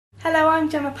Hello, I'm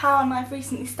Gemma Powell and I've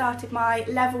recently started my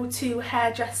level 2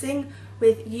 hairdressing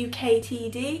with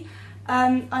UKTD.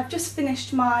 I've just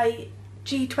finished my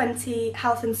G20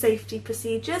 health and safety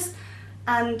procedures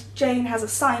and Jane has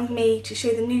assigned me to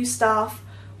show the new staff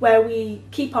where we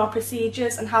keep our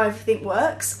procedures and how everything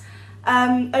works.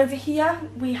 Over here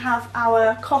we have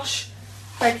our COSH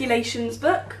regulations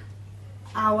book,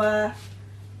 our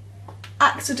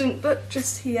accident book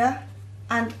just here,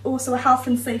 and also a health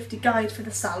and safety guide for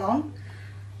the salon.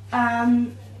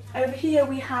 Over here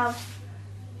we have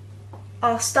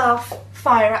our staff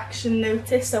fire action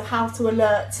notice, so how to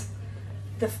alert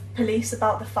the police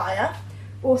about the fire.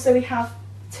 Also we have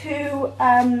two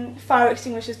fire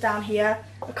extinguishers down here,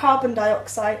 a carbon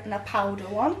dioxide and a powder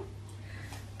one.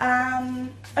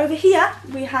 Over here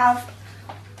we have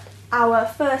our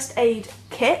first aid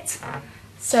kit.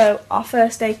 So our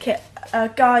first aid kit, a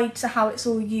guide to how it's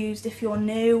all used if you're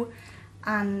new,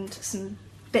 and some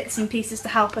bits and pieces to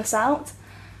help us out.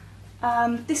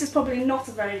 This is probably not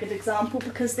a very good example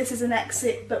because this is an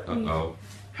exit, but we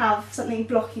have something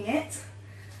blocking it,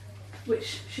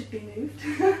 which should be moved.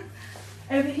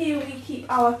 Over here we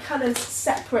keep our colours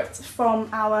separate from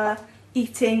our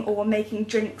eating or making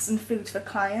drinks and food for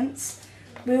clients.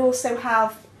 We also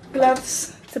have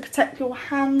gloves to protect your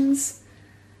hands,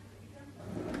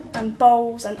 and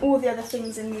bowls and all the other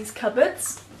things in these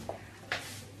cupboards.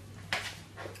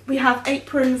 We have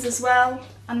aprons as well,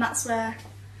 and that's where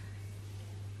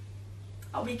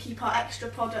we keep our extra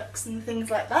products and things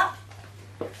like that.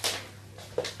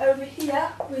 Over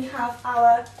here we have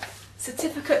our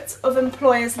certificate of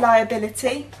employer's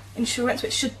liability insurance,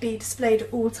 which should be displayed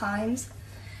at all times,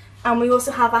 and we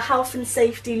also have a health and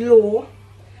safety law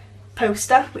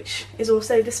poster which is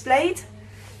also displayed.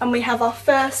 And we have our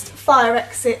first fire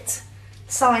exit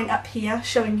sign up here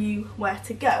showing you where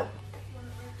to go.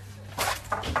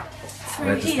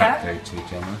 Where does that go to,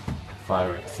 Gemma?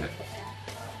 Fire exit.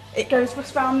 It goes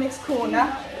just round this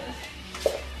corner.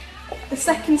 The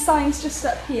second sign's just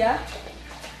up here.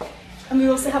 And we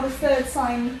also have a third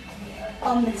sign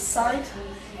on this side.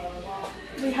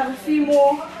 We have a few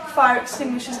more fire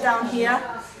extinguishers down here,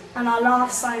 and our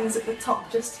last sign is at the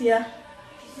top just here.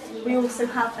 We also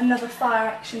have another fire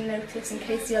action notice in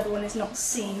case the other one is not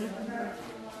seen.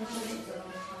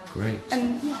 Great.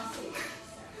 And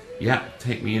yeah,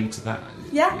 take me into that.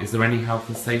 Yeah. Is there any health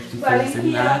and safety well, things in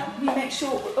here there? we make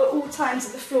sure at all times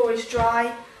that the floor is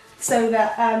dry, so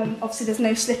that obviously there's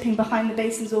no slipping behind the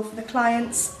basins or for the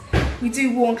clients. We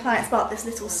do warn clients about this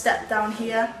little step down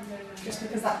here, just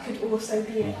because that could also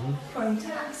be prone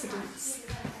to accidents.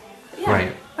 But yeah,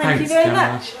 Great. Thank you Thanks, very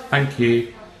Gemma. much. Thank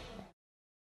you.